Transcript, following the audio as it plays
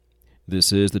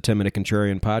This is the 10-Minute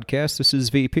Contrarian Podcast. This is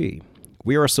VP.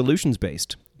 We are a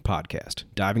solutions-based podcast,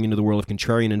 diving into the world of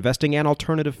contrarian investing and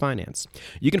alternative finance.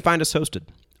 You can find us hosted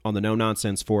on the No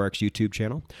Nonsense Forex YouTube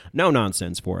channel,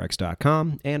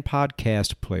 NoNonsenseForex.com, and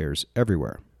podcast players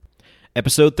everywhere.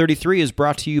 Episode 33 is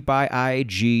brought to you by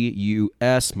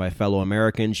IGUS. My fellow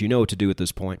Americans, you know what to do at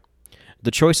this point.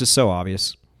 The choice is so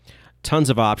obvious. Tons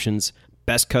of options,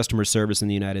 best customer service in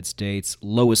the United States,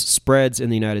 lowest spreads in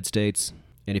the United States.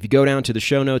 And if you go down to the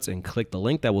show notes and click the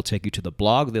link, that will take you to the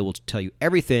blog. They will tell you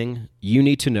everything you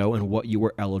need to know and what you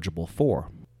are eligible for.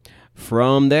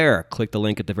 From there, click the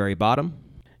link at the very bottom,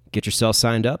 get yourself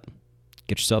signed up,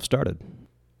 get yourself started.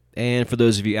 And for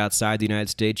those of you outside the United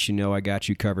States, you know I got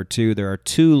you covered too. There are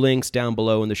 2 links down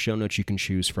below in the show notes you can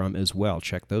choose from as well.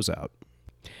 Check those out.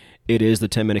 It is the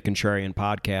 10-Minute Contrarian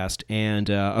Podcast, and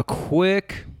a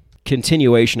quick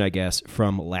continuation, I guess,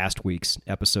 from last week's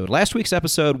episode. Last week's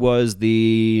episode was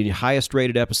the highest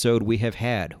rated episode we have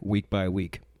had week by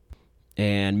week.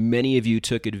 And many of you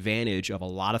took advantage of a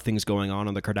lot of things going on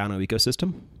in the Cardano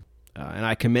ecosystem. And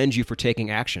I commend you for taking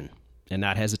action and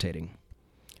not hesitating.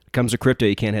 When it comes to crypto,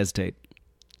 you can't hesitate.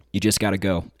 You just got to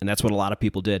go. And that's what a lot of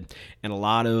people did. And a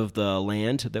lot of the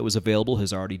land that was available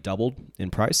has already doubled in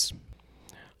price.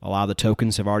 A lot of the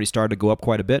tokens have already started to go up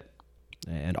quite a bit.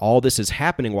 And all this is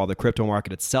happening while the crypto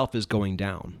market itself is going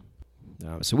down.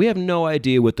 So we have no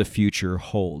idea what the future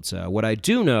holds. What I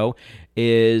do know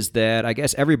is that I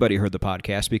guess everybody heard the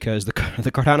podcast because the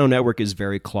Cardano network is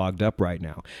very clogged up right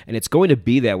now. And it's going to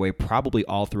be that way probably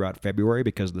all throughout February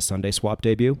because of the Sunday Swap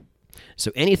debut.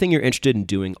 So anything you're interested in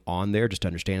doing on there, just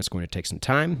understand it's going to take some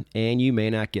time, and you may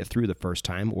not get through the first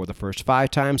time or the first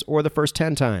 5 times or the first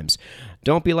 10 times.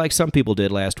 Don't be like some people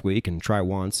did last week and try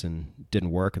once and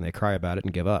didn't work and they cry about it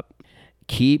and give up.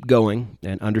 Keep going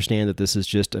and understand that this is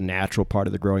just a natural part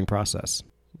of the growing process.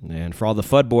 And for all the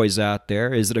FUD boys out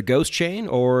there, is it a ghost chain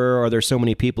or are there so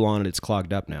many people on it it's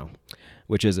clogged up now?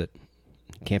 Which is it?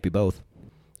 Can't be both.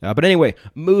 But anyway,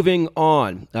 moving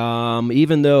on.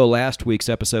 Even though last week's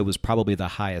episode was probably the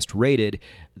highest rated,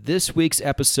 this week's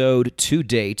episode to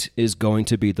date is going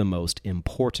to be the most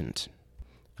important.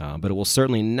 But it will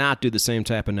certainly not do the same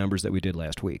type of numbers that we did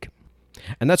last week.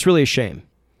 And that's really a shame.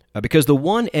 Because the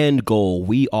one end goal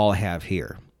we all have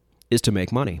here is to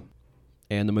make money.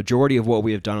 And the majority of what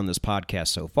we have done on this podcast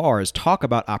so far is talk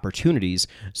about opportunities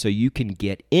so you can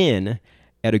get in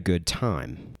at a good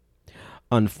time.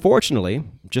 Unfortunately,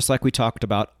 just like we talked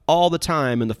about all the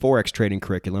time in the Forex trading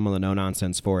curriculum on the No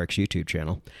Nonsense Forex YouTube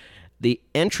channel, the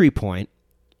entry point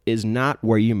is not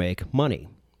where you make money.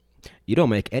 You don't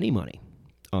make any money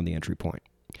on the entry point.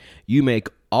 You make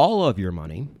all of your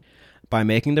money by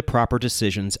making the proper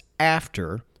decisions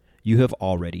after you have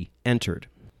already entered.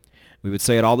 We would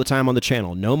say it all the time on the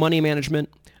channel, no money management,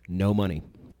 no money.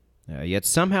 Yet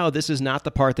somehow this is not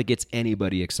the part that gets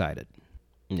anybody excited.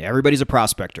 Everybody's a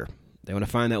prospector. They want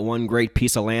to find that one great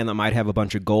piece of land that might have a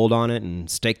bunch of gold on it and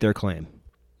stake their claim.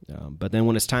 But then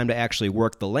when it's time to actually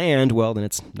work the land, well, then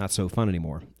it's not so fun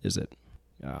anymore, is it?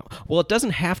 Well, it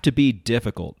doesn't have to be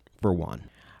difficult, for one.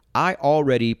 I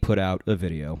already put out a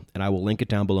video, and I will link it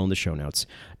down below in the show notes,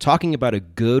 talking about a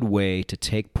good way to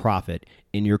take profit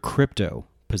in your crypto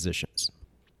positions.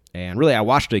 And really, I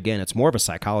watched it again. It's more of a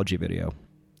psychology video.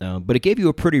 But it gave you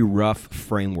a pretty rough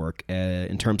framework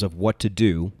in terms of what to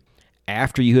do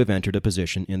after you have entered a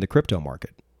position in the crypto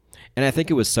market. And I think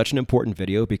it was such an important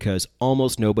video because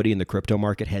almost nobody in the crypto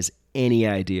market has any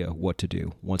idea what to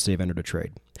do once they've entered a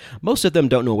trade. Most of them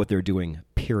don't know what they're doing,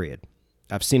 period.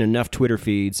 I've seen enough Twitter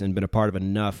feeds and been a part of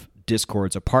enough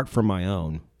Discords apart from my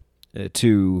own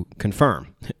to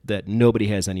confirm that nobody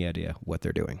has any idea what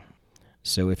they're doing.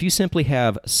 So if you simply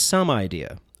have some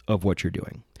idea of what you're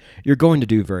doing, you're going to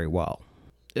do very well,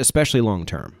 especially long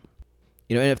term.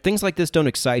 You know, and if things like this don't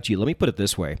excite you, let me put it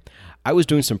this way. I was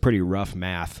doing some pretty rough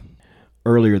math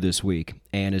earlier this week,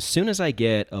 and as soon as I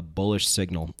get a bullish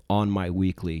signal on my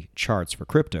weekly charts for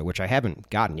crypto, which I haven't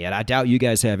gotten yet, I doubt you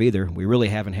guys have either. We really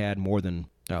haven't had more than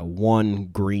one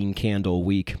green candle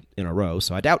week in a row,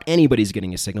 so I doubt anybody's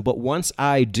getting a signal. But once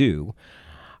I do,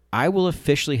 I will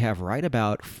officially have right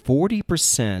about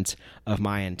 40% of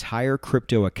my entire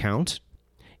crypto account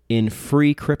in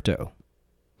free crypto.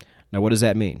 Now, what does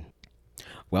that mean?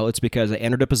 Well, it's because I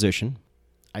entered a position,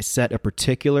 I set a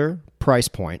particular price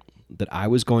point that I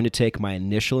was going to take my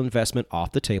initial investment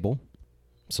off the table.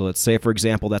 So let's say, for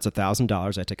example, that's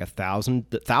 $1,000. I take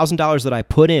 $1,000 that I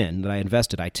put in, that I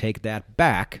invested, I take that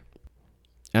back,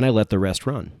 and I let the rest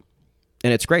run.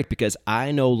 And it's great because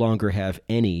I no longer have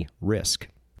any risk.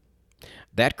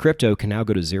 That crypto can now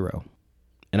go to zero,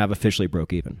 and I've officially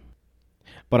broke even.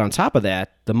 But on top of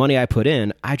that, the money I put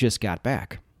in, I just got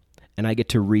back, and I get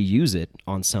to reuse it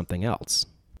on something else.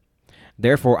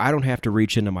 Therefore, I don't have to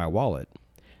reach into my wallet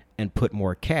and put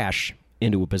more cash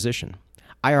into a position.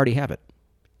 I already have it.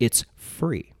 It's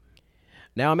free.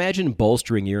 Now imagine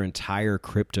bolstering your entire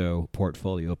crypto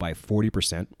portfolio by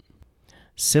 40%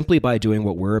 simply by doing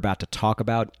what we're about to talk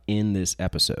about in this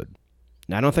episode.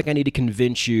 Now, I don't think I need to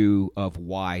convince you of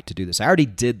why to do this. I already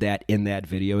did that in that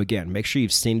video. Again, make sure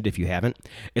you've seen it if you haven't.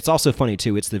 It's also funny,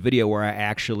 too. It's the video where I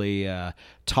actually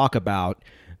talk about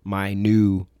my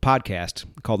new podcast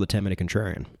called The 10-Minute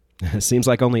Contrarian. It seems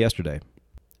like only yesterday.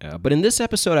 But in this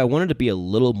episode, I wanted to be a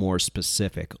little more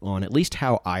specific on at least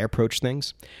how I approach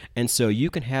things. And so you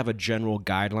can have a general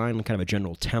guideline, kind of a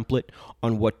general template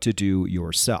on what to do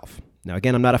yourself. Now,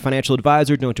 again, I'm not a financial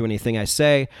advisor. Don't do anything I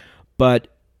say. But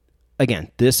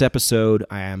again, this episode,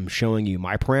 I am showing you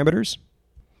my parameters,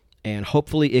 and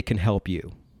hopefully it can help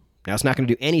you. Now, it's not going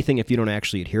to do anything if you don't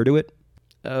actually adhere to it,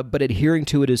 but adhering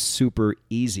to it is super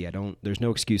easy. There's no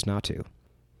excuse not to.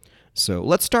 So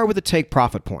let's start with the take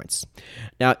profit points.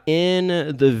 Now, in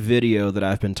the video that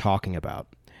I've been talking about,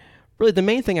 really the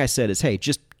main thing I said is, hey,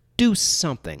 just do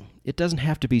something. It doesn't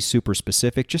have to be super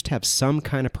specific. Just have some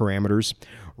kind of parameters.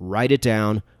 Write it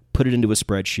down. Put it into a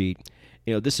spreadsheet.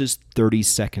 This is 30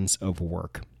 seconds of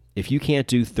work. If you can't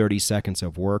do 30 seconds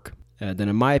of work, then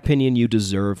in my opinion, you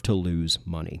deserve to lose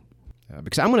money.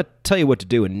 Because I'm going to tell you what to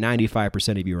do, and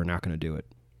 95% of you are not going to do it.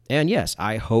 And yes,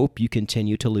 I hope you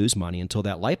continue to lose money until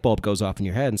that light bulb goes off in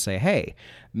your head and say, hey,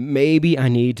 maybe I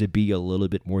need to be a little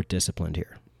bit more disciplined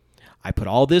here. I put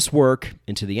all this work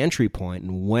into the entry point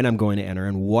and when I'm going to enter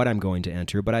and what I'm going to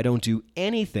enter, but I don't do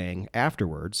anything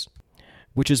afterwards,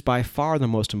 which is by far the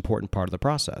most important part of the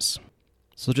process.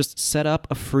 So just set up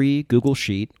a free Google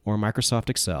Sheet or Microsoft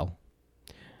Excel,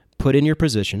 put in your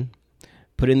position,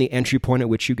 put in the entry point at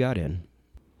which you got in,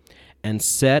 and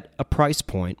set a price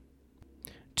point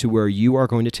to where you are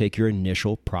going to take your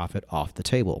initial profit off the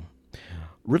table.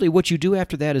 Really, what you do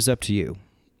after that is up to you.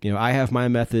 I have my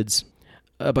methods,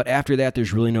 but after that,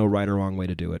 there's really no right or wrong way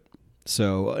to do it.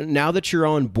 So now that you're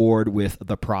on board with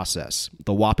the process,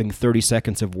 the whopping 30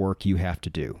 seconds of work you have to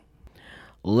do,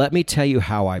 let me tell you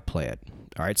how I play it.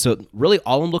 All right, so really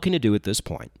all I'm looking to do at this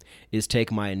point is take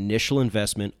my initial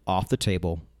investment off the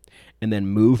table and then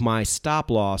move my stop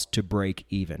loss to break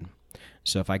even.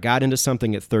 So if I got into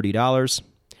something at $30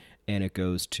 and it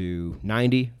goes to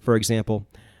 $90, for example,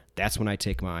 that's when I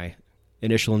take my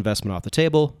initial investment off the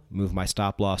table, move my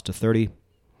stop loss to $30,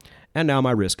 and now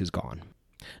my risk is gone.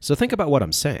 So think about what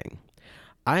I'm saying.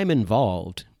 I'm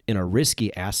involved in a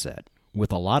risky asset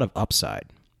with a lot of upside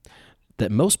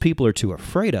that most people are too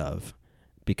afraid of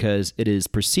because it is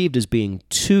perceived as being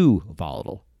too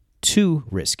volatile, too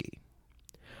risky.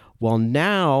 Well,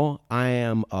 now I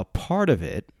am a part of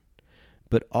it,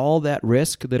 but all that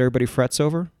risk that everybody frets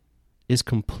over is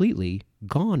completely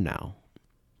gone now.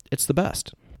 It's the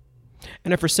best.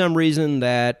 And if for some reason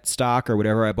that stock or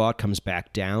whatever I bought comes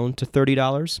back down to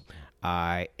 $30,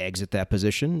 I exit that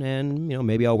position and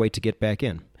maybe I'll wait to get back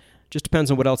in. Just depends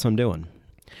on what else I'm doing.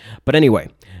 But anyway,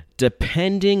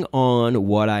 depending on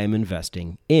what I am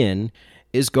investing in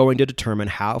is going to determine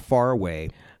how far away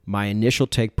my initial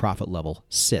take profit level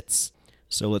sits.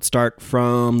 So let's start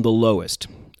from the lowest.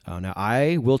 Now,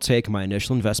 I will take my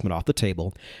initial investment off the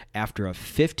table after a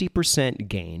 50%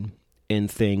 gain in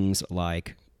things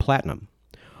like platinum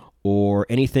or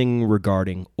anything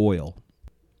regarding oil.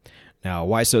 Now,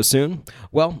 why so soon?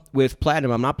 Well, with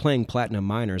platinum, I'm not playing platinum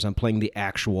miners. I'm playing the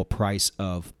actual price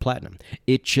of platinum.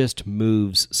 It just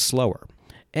moves slower.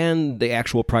 And the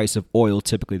actual price of oil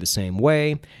typically the same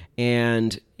way.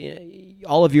 And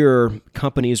all of your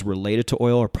companies related to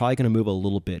oil are probably going to move a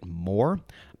little bit more.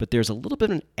 But there's a little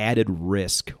bit of an added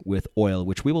risk with oil,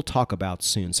 which we will talk about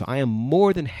soon. So I am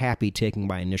more than happy taking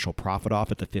my initial profit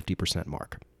off at the 50%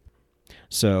 mark.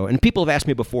 So, and people have asked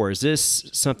me before, is this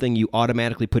something you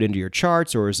automatically put into your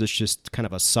charts, or is this just kind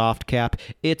of a soft cap?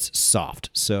 It's soft.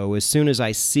 So as soon as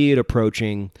I see it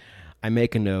approaching, I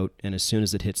make a note, and as soon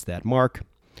as it hits that mark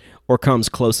or comes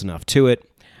close enough to it,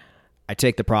 I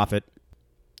take the profit,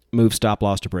 move stop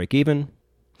loss to break even,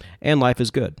 and life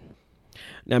is good.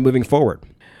 Now moving forward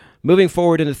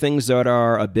into things that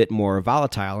are a bit more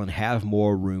volatile and have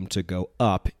more room to go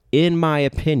up, in my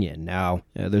opinion. Now,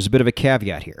 there's a bit of a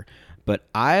caveat here, but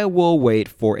I will wait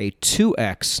for a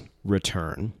 2x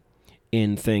return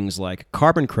in things like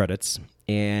carbon credits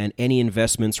and any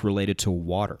investments related to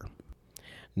water.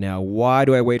 Now, why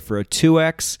do I wait for a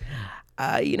 2x?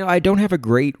 I don't have a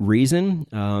great reason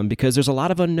because there's a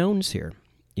lot of unknowns here.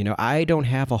 I don't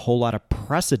have a whole lot of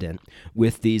precedent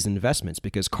with these investments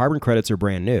because carbon credits are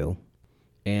brand new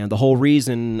And the whole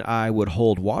reason I would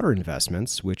hold water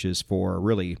investments, which is for a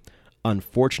really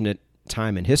unfortunate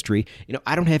time in history,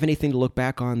 I don't have anything to look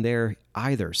back on there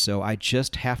either. So I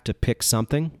just have to pick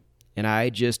something, and I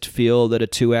just feel that a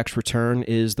 2x return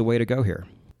is the way to go here.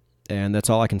 And that's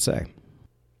all I can say.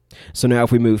 So now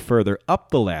if we move further up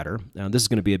the ladder, this is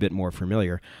going to be a bit more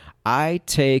familiar, I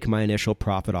take my initial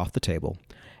profit off the table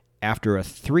after a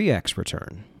 3x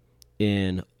return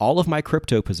in all of my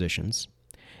crypto positions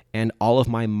and all of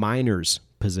my miners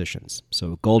positions.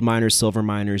 So gold miners, silver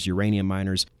miners, uranium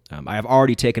miners. I have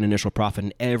already taken initial profit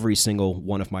in every single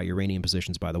one of my uranium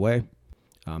positions, by the way.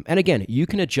 And again, you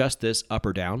can adjust this up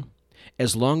or down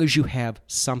as long as you have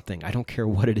something. I don't care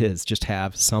what it is, just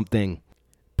have something.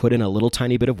 Put in a little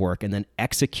tiny bit of work and then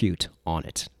execute on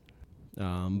it.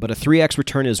 But a 3x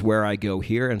return is where I go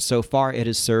here, and so far it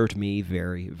has served me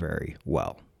very, very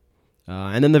well.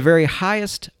 And then the very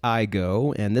highest I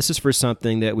go, and this is for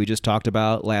something that we just talked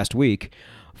about last week,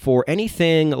 for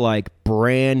anything like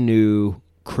brand new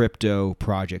crypto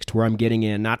projects to where I'm getting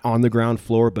in not on the ground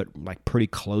floor, but like pretty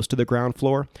close to the ground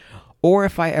floor, or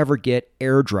if I ever get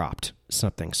airdropped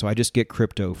something, so I just get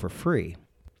crypto for free.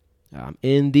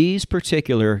 In these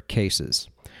particular cases,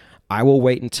 I will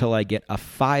wait until I get a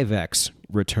 5x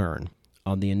return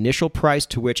on the initial price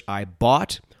to which I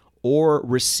bought or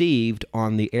received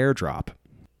on the airdrop.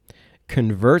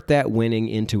 Convert that winning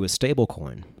into a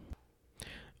stablecoin.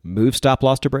 Move stop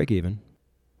loss to break even,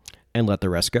 and let the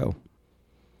rest go.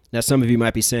 Now, some of you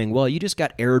might be saying, well, you just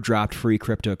got airdropped free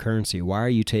cryptocurrency. Why are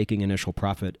you taking initial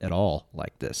profit at all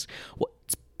like this? Well,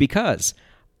 it's because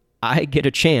I get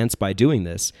a chance by doing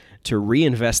this to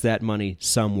reinvest that money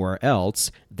somewhere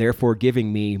else, therefore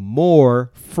giving me more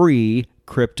free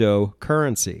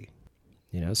cryptocurrency.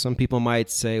 Some people might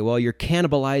say, well, you're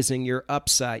cannibalizing your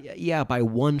upside. Yeah, by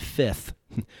 1/5.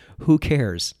 Who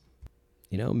cares?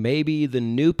 Maybe the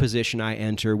new position I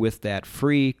enter with that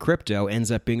free crypto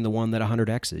ends up being the one that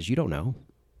 100x's. You don't know.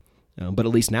 But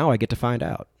at least now I get to find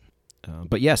out.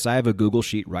 But yes, I have a Google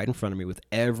sheet right in front of me with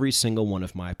every single one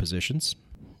of my positions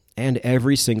and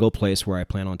every single place where I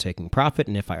plan on taking profit.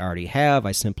 And if I already have,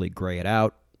 I simply gray it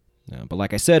out. But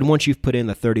like I said, once you've put in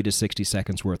the 30 to 60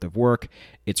 seconds worth of work,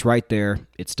 it's right there.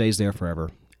 It stays there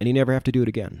forever, and you never have to do it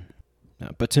again.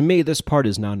 But to me, this part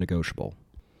is non-negotiable.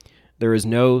 There is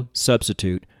no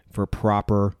substitute for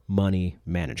proper money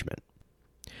management.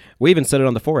 We even said it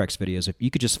on the Forex videos. If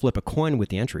you could just flip a coin with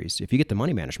the entries, if you get the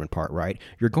money management part right,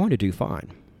 you're going to do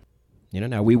fine.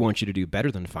 Now we want you to do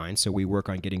better than fine, so we work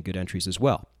on getting good entries as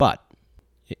well. But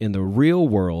in the real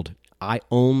world, I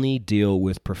only deal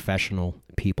with professional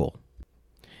people.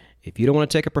 If you don't want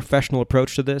to take a professional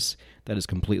approach to this, that is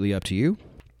completely up to you.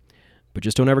 But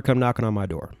just don't ever come knocking on my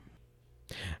door.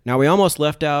 Now, we almost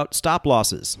left out stop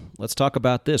losses. Let's talk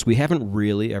about this. We haven't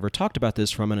really ever talked about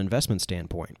this from an investment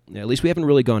standpoint. At least we haven't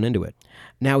really gone into it.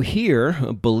 Now here,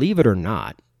 believe it or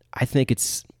not, I think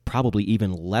it's probably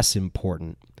even less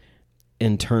important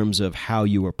in terms of how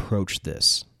you approach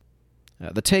this.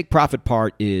 The take profit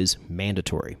part is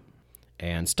mandatory.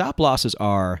 And stop losses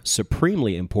are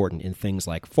supremely important in things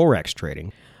like Forex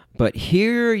trading. But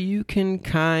here you can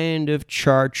kind of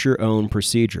chart your own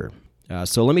procedure.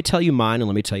 So let me tell you mine and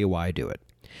let me tell you why I do it.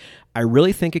 I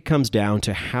really think it comes down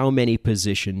to how many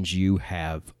positions you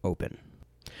have open.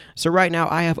 So right now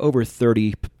I have over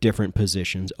 30 different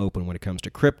positions open when it comes to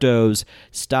cryptos,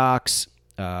 stocks,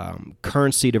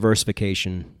 currency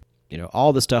diversification,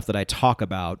 all the stuff that I talk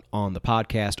about on the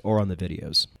podcast or on the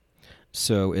videos.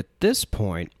 So at this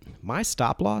point, my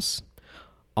stop loss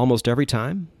almost every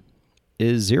time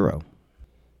is 0.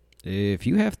 If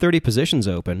you have 30 positions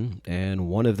open and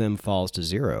one of them falls to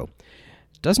 0,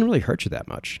 it doesn't really hurt you that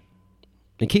much.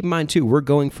 And keep in mind, too, we're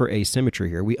going for asymmetry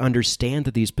here. We understand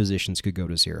that these positions could go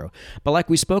to 0. But like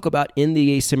we spoke about in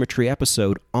the asymmetry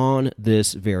episode on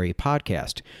this very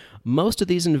podcast, most of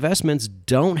these investments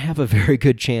don't have a very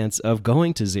good chance of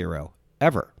going to 0,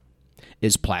 ever.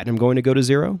 Is platinum going to go to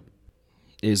 0?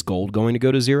 Is gold going to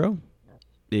go to 0?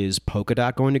 Is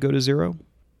Polkadot going to go to 0?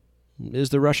 Is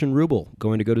the Russian ruble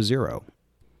going to go to 0?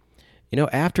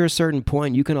 After a certain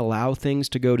point, you can allow things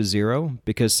to go to 0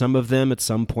 because some of them at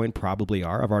some point probably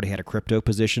are. I've already had a crypto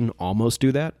position almost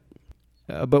do that.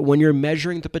 But when you're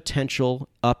measuring the potential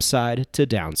upside to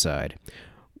downside,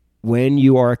 when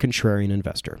you are a contrarian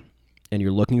investor and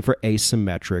you're looking for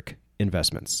asymmetric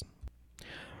investments,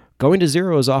 going to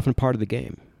 0 is often part of the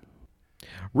game.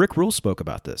 Rick Rule spoke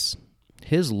about this.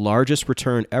 His largest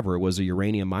return ever was a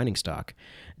uranium mining stock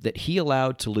that he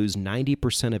allowed to lose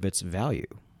 90% of its value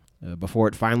before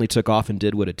it finally took off and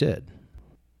did what it did.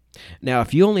 Now,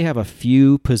 if you only have a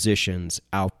few positions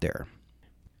out there,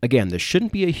 Again, this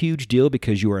shouldn't be a huge deal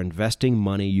because you are investing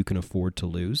money you can afford to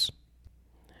lose.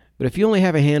 But if you only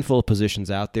have a handful of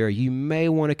positions out there, you may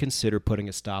want to consider putting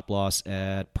a stop loss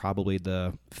at probably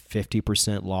the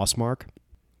 50% loss mark.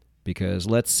 Because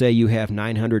let's say you have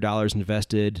 $900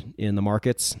 invested in the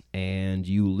markets and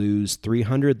you lose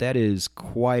 $300, that is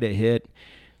quite a hit.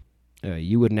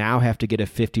 You would now have to get a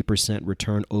 50%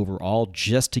 return overall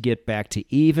just to get back to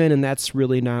even, and that's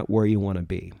really not where you want to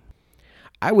be.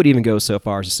 I would even go so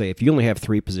far as to say if you only have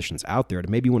 3 positions out there,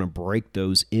 maybe you want to break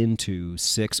those into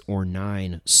 6 or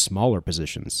 9 smaller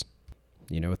positions.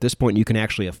 At this point, you can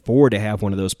actually afford to have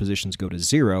one of those positions go to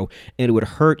zero, and it would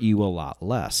hurt you a lot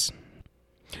less.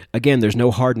 Again, there's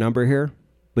no hard number here,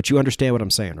 but you understand what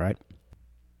I'm saying, right?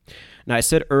 Now, I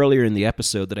said earlier in the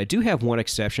episode that I do have one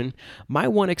exception. My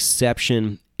one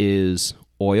exception is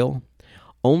oil,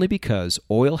 only because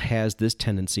oil has this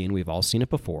tendency, and we've all seen it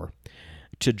before,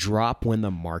 to drop when the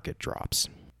market drops.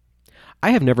 I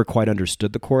have never quite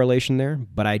understood the correlation there,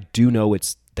 but I do know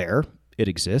it's there. It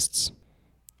exists.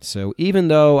 So even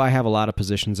though I have a lot of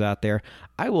positions out there,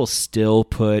 I will still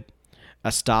put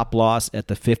a stop loss at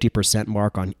the 50%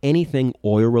 mark on anything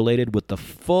oil related with the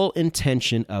full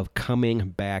intention of coming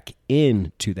back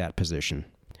into that position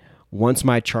once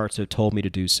my charts have told me to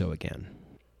do so again.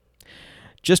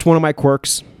 Just one of my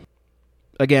quirks.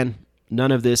 Again,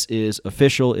 none of this is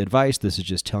official advice. This is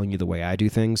just telling you the way I do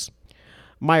things,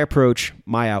 my approach,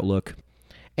 my outlook,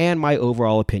 and my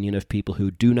overall opinion of people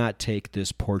who do not take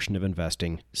this portion of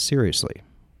investing seriously.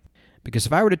 Because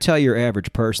if I were to tell your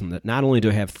average person that not only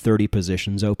do I have 30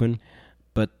 positions open,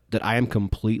 but that I am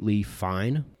completely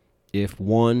fine if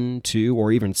 1, 2,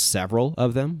 or even several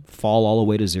of them fall all the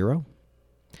way to zero,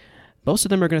 most of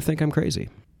them are going to think I'm crazy.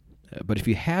 But if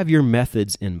you have your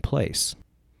methods in place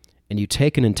and you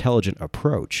take an intelligent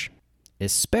approach,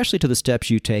 especially to the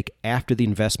steps you take after the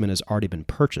investment has already been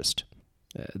purchased,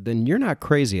 then you're not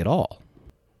crazy at all.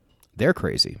 They're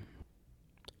crazy.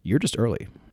 You're just early.